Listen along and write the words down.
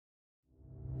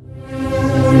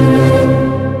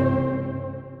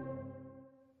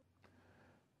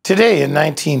Today in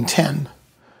 1910,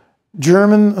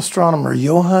 German astronomer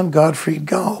Johann Gottfried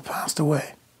Galle passed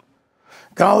away.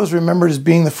 Galle is remembered as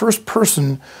being the first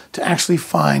person to actually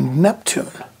find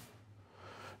Neptune.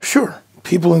 Sure,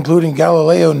 people including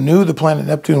Galileo knew the planet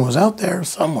Neptune was out there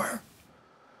somewhere.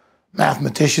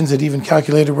 Mathematicians had even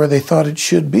calculated where they thought it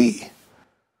should be.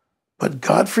 But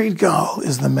Gottfried Galle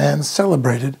is the man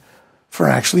celebrated for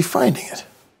actually finding it.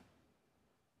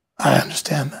 I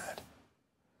understand that.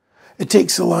 It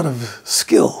takes a lot of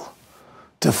skill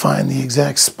to find the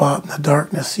exact spot in the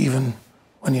darkness, even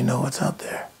when you know it's out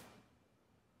there.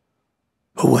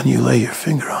 But when you lay your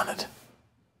finger on it,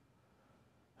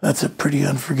 that's a pretty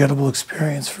unforgettable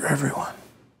experience for everyone.